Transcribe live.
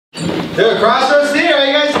Dude, Crossroads here, how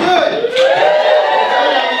you guys doing?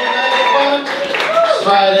 It's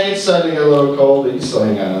Friday, it's starting to get a little cold, but you still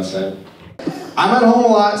hang out outside. I'm at home a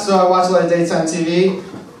lot, so I watch a lot of daytime TV.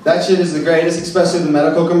 That shit is the greatest, especially the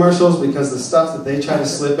medical commercials, because the stuff that they try to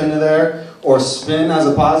slip into there or spin as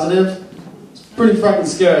a positive, it's pretty fucking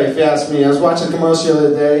scary if you ask me. I was watching a commercial the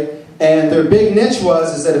other day, and their big niche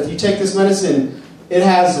is that if you take this medicine, it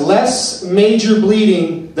has less major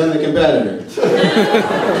bleeding than the competitor.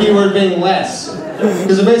 Keyword being less.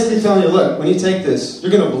 Because they're basically telling you, look, when you take this, you're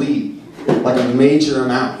gonna bleed. Like a major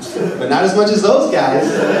amount. But not as much as those guys.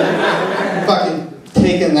 Fucking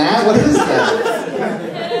taking that? What is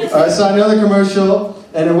that? Alright, so I know the commercial,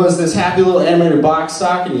 and it was this happy little animated box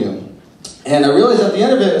stalking you. And I realized at the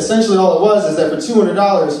end of it, essentially all it was is that for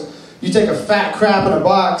 $200, you take a fat crap in a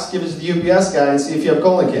box, give it to the UPS guy, and see if you have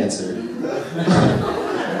colon cancer.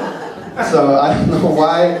 So I don't know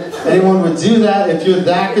why anyone would do that. If you're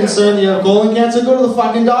that concerned that you have colon cancer, go to the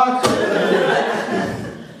fucking doctor.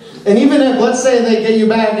 And even if, let's say they get you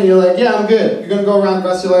back and you're like, yeah, I'm good. You're going to go around the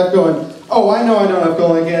rest of your life going, oh, I know I don't have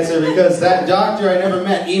colon cancer because that doctor I never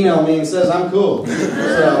met emailed me and says I'm cool.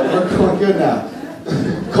 So we're going good now.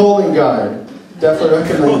 Colon guard. Definitely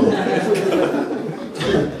recommend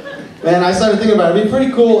it. Man, I started thinking about it. It'd be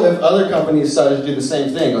pretty cool if other companies started to do the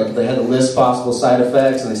same thing. Like if they had to list possible side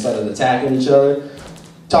effects and they started attacking each other.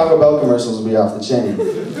 Taco Bell commercials would be off the chain.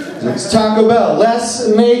 It's Taco Bell, less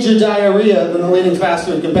major diarrhea than the leading fast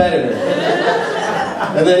food competitor.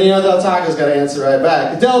 And then, you know, Del Taco's got to answer right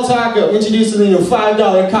back. Del Taco, introducing the new $5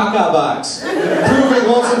 caca box. Proving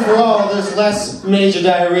once and for all there's less major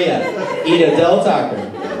diarrhea. Eat a Del Taco.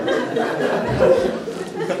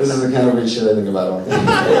 This is the kind of weird shit I think about all the time.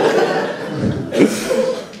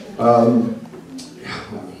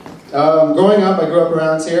 Growing up, I grew up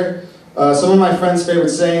around here. Some of my friends' favorite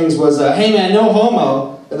sayings was, hey man, no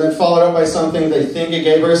homo, and then followed up by something they think a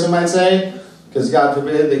gay person might say, because God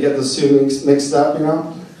forbid they get those two mixed up, you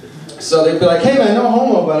know? So they'd be like, hey man, no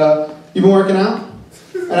homo, but you been working out?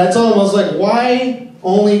 And I told them, I was like, why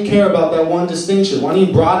only care about that one distinction? Why don't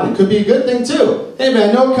you broaden it? Could be a good thing too. Hey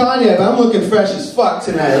man, no Kanye, but I'm looking fresh as fuck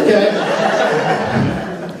tonight, okay?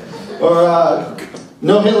 Or,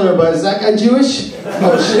 no Hitler, but is that guy Jewish?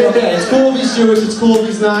 Oh shit, okay, it's cool if he's Jewish, it's cool if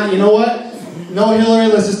he's not. You know what? No Hillary,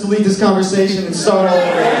 let's just delete this conversation and start all over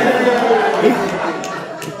again.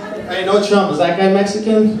 Hey, no Trump, is that guy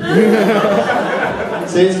Mexican?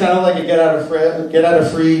 See, it's kind of like a get out of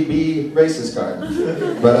free, be racist card.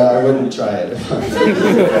 But I wouldn't try it.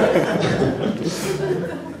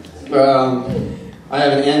 I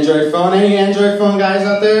have an Android phone. Any Android phone guys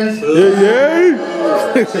out there?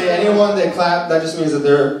 Yeah. See, anyone that clap, that just means that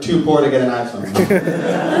they're too poor to get an iPhone.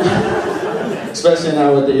 Especially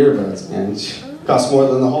now with the earbuds, man. It costs more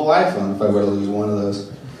than the whole iPhone if I were to lose one of those.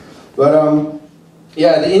 But,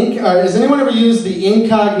 yeah, has anyone ever used the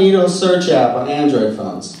incognito search app on Android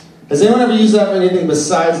phones? Has anyone ever used that for anything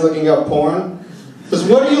besides looking up porn? Because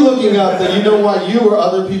what are you looking up that you don't want you or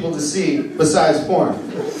other people to see besides porn?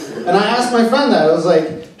 And I asked my friend that. I was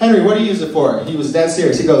like, Henry, what do you use it for? He was dead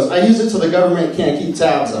serious. He goes, I use it so the government can't keep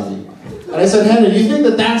tabs on me. And I said, Henry, do you think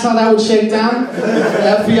that that's how that would shake down?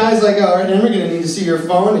 The FBI's like, all right, Henry, we're going to need to see your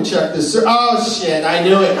phone and check this. Oh, shit, I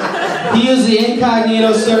knew it. He used the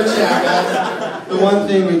incognito search app. That's the one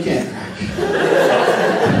thing we can't crack.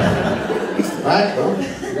 All right, well, we're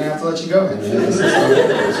going to have to let you go, Henry.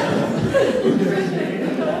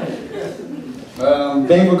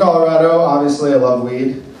 Being from Colorado, obviously I love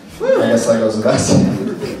weed. I guess that goes without saying.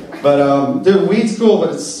 But, dude, weed's cool,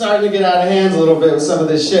 but it's starting to get out of hands a little bit with some of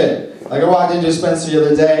this shit. Like, I walked into a dispensary the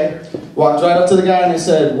other day, walked right up to the guy and I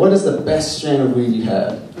said, what is the best strain of weed you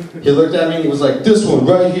had? He looked at me and he was like, this one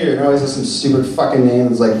right here. And I always have some stupid fucking name. It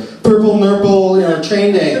was like, Purple Nurple, you know,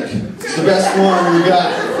 Train Dank. It's the best one you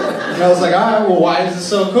got. And I was like, all right, well, why is it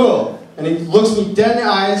so cool? And he looks me dead in the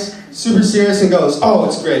eyes, super serious, and goes, oh,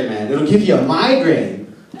 it's great, man. It'll give you a migraine.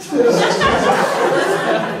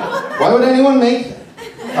 Why would anyone make...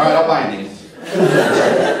 All right, I'll buy an eighth.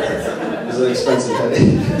 It's an expensive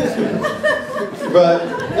headache. But,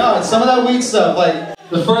 no, it's some of that weed stuff. Like,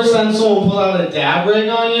 the first time someone pulled out a dab rig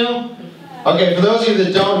on you. Okay, for those of you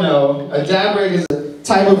that don't know, a dab rig is a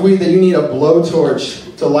type of weed that you need a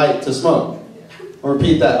blowtorch to light to smoke. I'll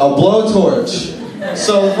repeat that, a blowtorch.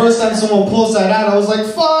 So the first time someone pulls that out, I was like,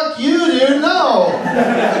 fuck you, dude, no! Look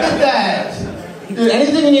at that! Dude,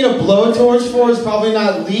 anything you need a blowtorch for is probably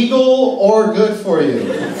not legal or good for you.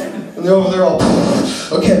 And they're over there all,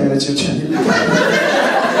 okay man, it's your turn.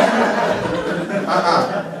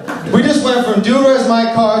 We just went went from dude, where's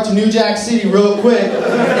my car to New Jack City real quick,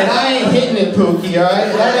 and I ain't hitting it, Pookie,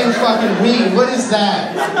 alright? That ain't fucking weed. What is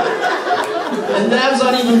that? And that's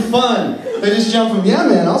not even fun. They just jump from, yeah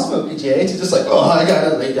man, I'll smoke a J, to just like, oh, I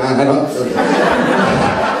gotta lay down, I don't feel good.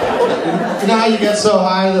 You know how you get so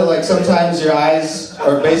high that like sometimes your eyes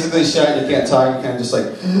are basically shut, you can't talk, you kind of just like,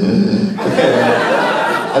 okay,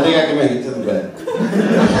 I think I can make it to the bed.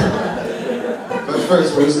 But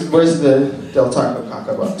first, where's the Del Taco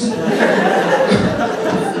Caca box?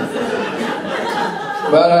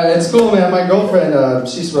 But it's cool, man. My girlfriend,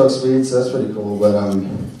 she smokes weed, so that's pretty cool. But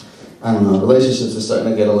I don't know. Relationships are starting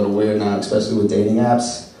to get a little weird now, especially with dating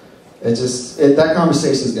apps. That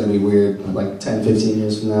conversation is going to be weird, like 10, 15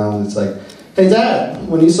 years from now. And it's like, hey, Dad,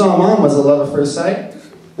 when you saw Mom, was it love at first sight?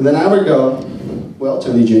 And then I would go, well,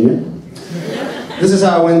 Tony Jr., this is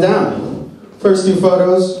how it went down. First 2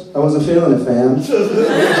 photos, I wasn't feeling it, fam.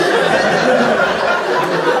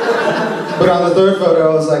 But on the 3rd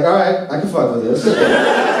photo, I was like, all right, I can fuck with this.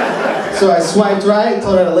 So I swiped right,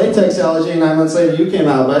 told her I had a latex allergy, and 9 months later, you came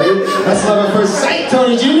out, buddy. That's love at first sight,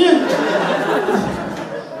 Tony Jr.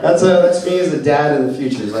 That's me as a dad in the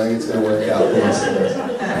future. So I think it's gonna work out.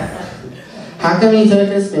 How come you took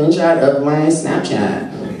a screenshot of my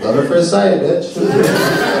Snapchat? Love at first sight, bitch.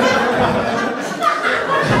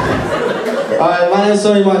 Alright, my name's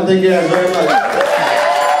Tony Martin. Thank you guys very much.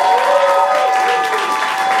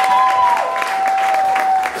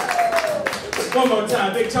 One more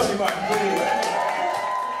time, big Tony Martin.